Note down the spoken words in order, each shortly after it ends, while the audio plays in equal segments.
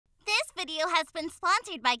video has been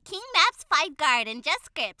sponsored by King Maps 5 Guard and Just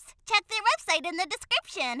Scripts. Check their website in the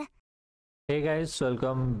description. Hey guys,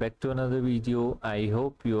 welcome back to another video. I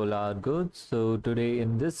hope you all are good. So today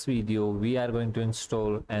in this video we are going to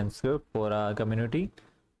install an script for our community,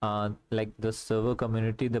 like the server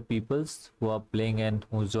community, the peoples who are playing and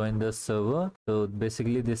who join the server. So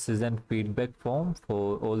basically this is an feedback form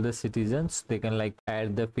for all the citizens. They can like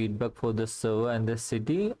add the feedback for the server and the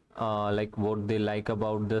city, like what they like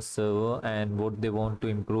about the server and what they want to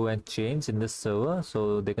improve and change in the server.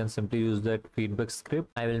 So they can simply use that feedback script.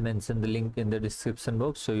 I will mention the link in the description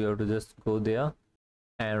box, so you have to just go there.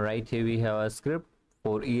 And right here we have a script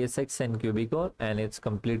for ESX and Cubicore, and it's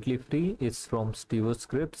completely free. It's from Stevo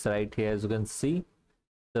Scripts. Right here, as you can see,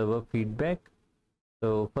 server feedback.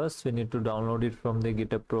 So first we need to download it from the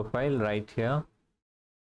GitHub profile right here.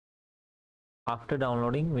 After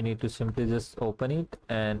downloading, we need to simply just open it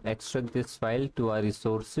and extract this file to our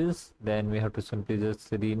resources. Then we have to simply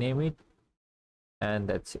just rename it, and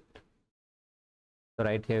that's it. So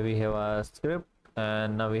right here we have our script,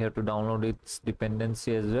 and now we have to download its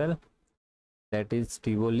dependency as well, that is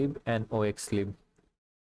stevolib and oxlib.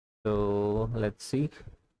 So let's see.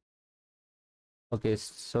 Okay,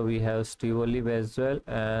 so we have stevolib as well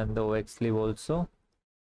and the oxlib also.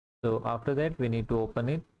 So after that we need to open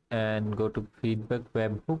it and go to feedback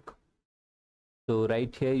webhook. So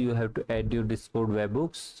right here you have to add your Discord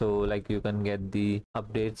webhooks, so like you can get the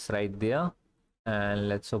updates right there. And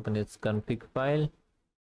let's open its config file.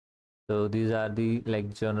 So these are the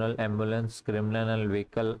like general, ambulance, criminal and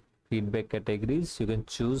vehicle feedback categories you can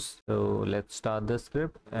choose. So let's start the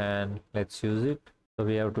script and let's use it. So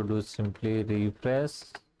we have to do simply refresh,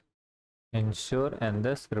 ensure, and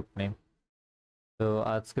the script name. So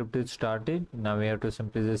our script is started. Now we have to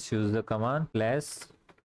simply just use the command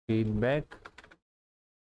 /feedback,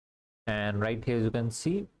 and right here you can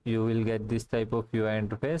see you will get this type of UI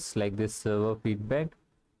interface like this server feedback.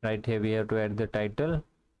 Right here we have to add the title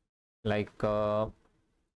like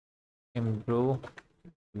improve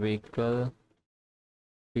vehicle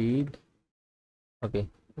feed. Okay,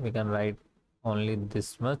 we can write only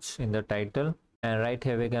this much in the title, and right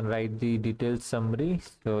here we can write the detailed summary.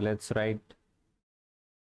 So let's write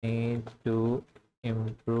need to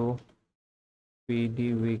improve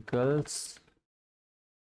PD vehicles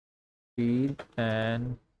feed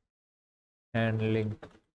and handling.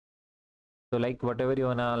 So like whatever you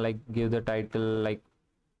wanna like give the title, like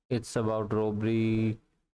it's about robbery,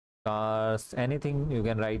 cars, anything you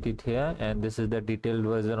can write it here. And this is the detailed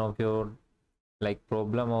version of your like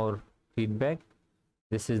problem or feedback.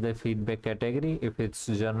 This is the feedback category. If it's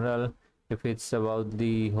general, if it's about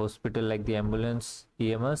the hospital like the ambulance,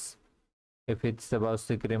 EMS, if it's about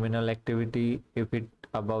the criminal activity, if it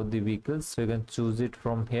about the vehicles, so you can choose it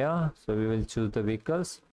from here. So we will choose the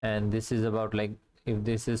vehicles. And this is about like if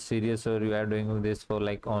this is serious or you are doing this for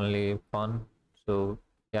like only fun. So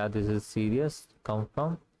yeah, this is serious,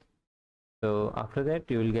 confirm. So after that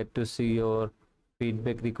you will get to see your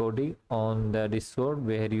feedback recording on the Discord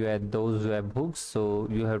where you add those webhooks. So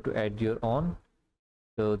you have to add your own.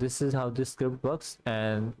 So this is how this script works,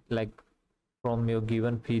 and like from your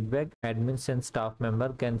given feedback, admins and staff member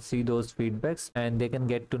can see those feedbacks and they can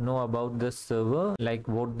get to know about the server, like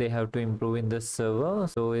what they have to improve in the server.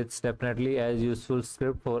 So it's definitely as useful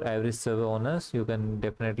script for every server owners. You can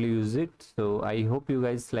definitely use it. So I hope you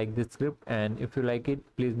guys like this script, and if you like it,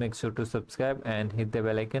 please make sure to subscribe and hit the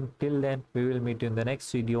bell icon. Till then, we will meet you in the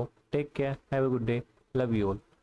next video. Take care, have a good day, love you all.